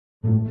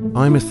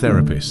I'm a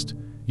therapist.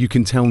 You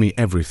can tell me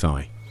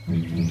everything.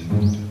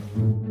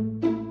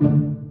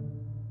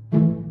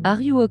 Are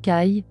you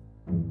okay?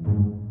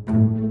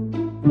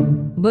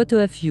 Both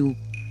of you.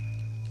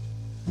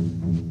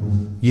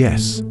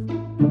 Yes.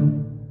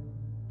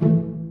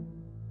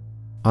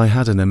 I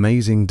had an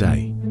amazing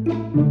day.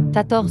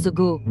 14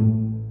 go.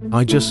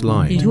 I just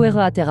lied. Tu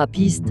era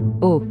thérapeute.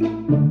 Oh.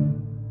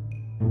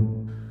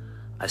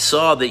 I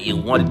saw that you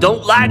wanted.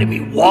 Don't lie to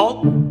me,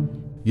 Walt!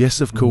 Yes,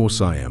 of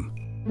course I am.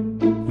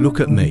 Look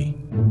at me.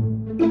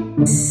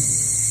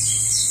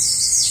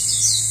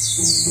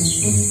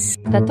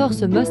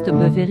 14 must be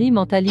very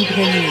mentally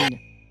draining.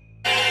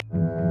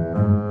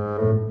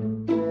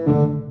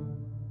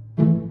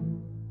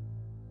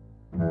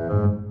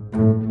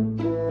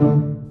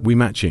 We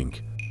matching.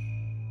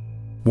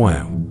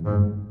 Wow.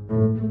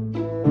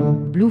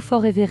 Blue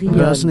forever The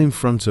person in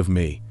front of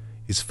me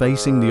is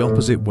facing the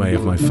opposite way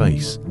of my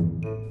face.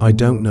 I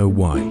don't know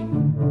why.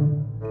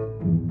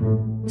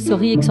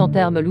 Sorry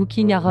exanterme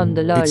looking around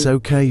the lol. It's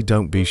okay,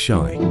 don't be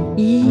shy.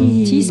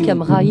 This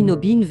camera in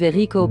being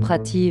very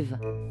cooperative.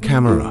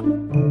 Camera.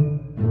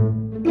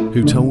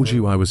 Who told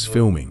you I was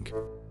filming?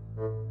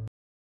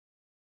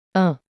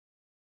 1.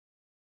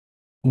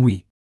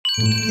 Oui.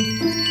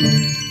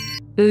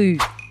 EU.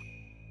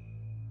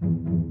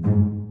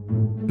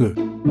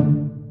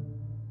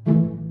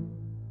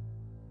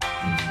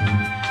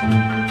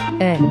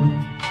 Eh.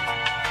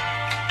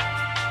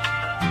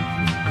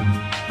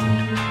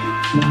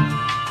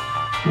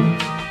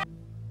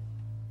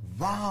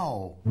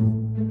 Wow.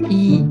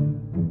 I.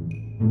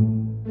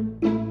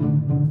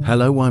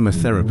 Hello, I'm a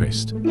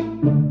therapist.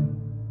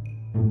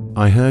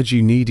 I heard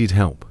you needed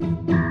help.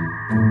 1.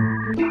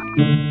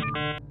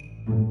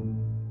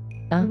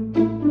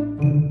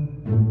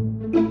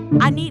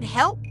 I need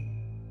help?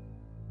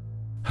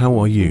 How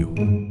are you?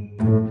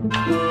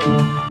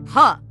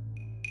 Huh.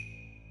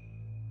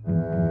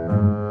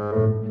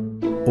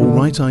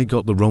 Alright, I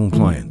got the wrong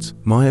client.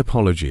 My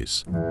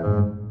apologies.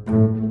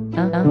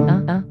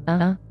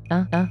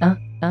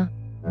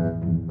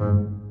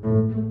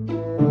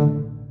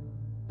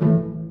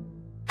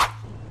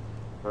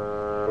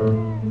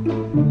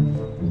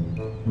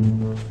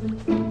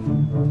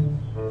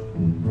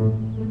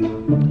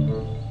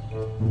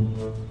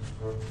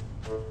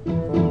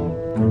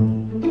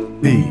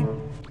 B.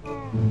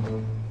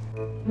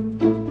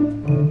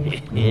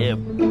 Yeah.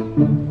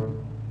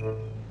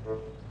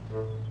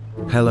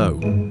 Hello,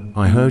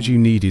 I heard you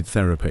needed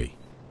therapy.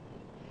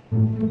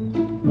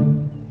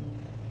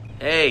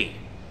 Hey.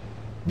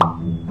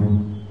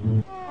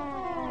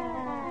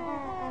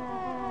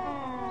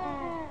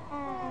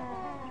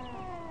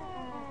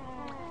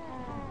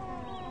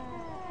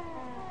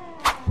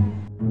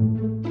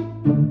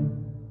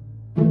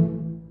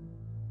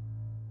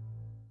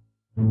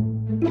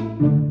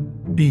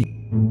 B.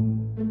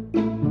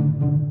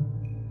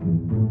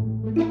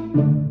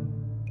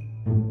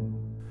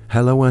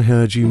 Hello, I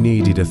heard you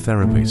needed a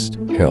therapist.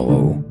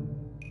 Hello.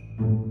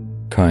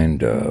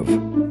 Kind of.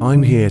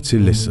 I'm here to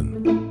listen.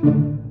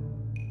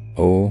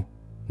 Oh,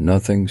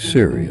 nothing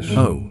serious.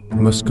 Oh,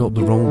 must got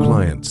the wrong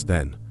clients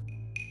then.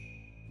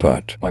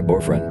 But my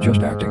boyfriend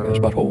just acting as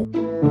butthole.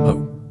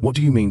 Oh, what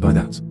do you mean by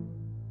that?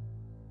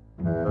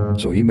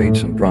 So he made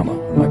some drama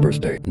on my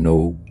birthday.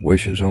 No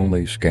wishes,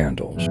 only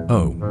scandals.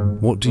 Oh,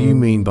 what do you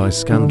mean by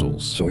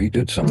scandals? So he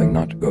did something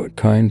not good.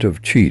 Kind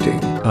of cheating.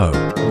 Oh.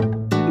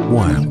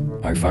 Wow.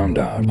 I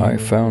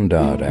found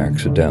out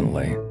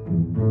accidentally.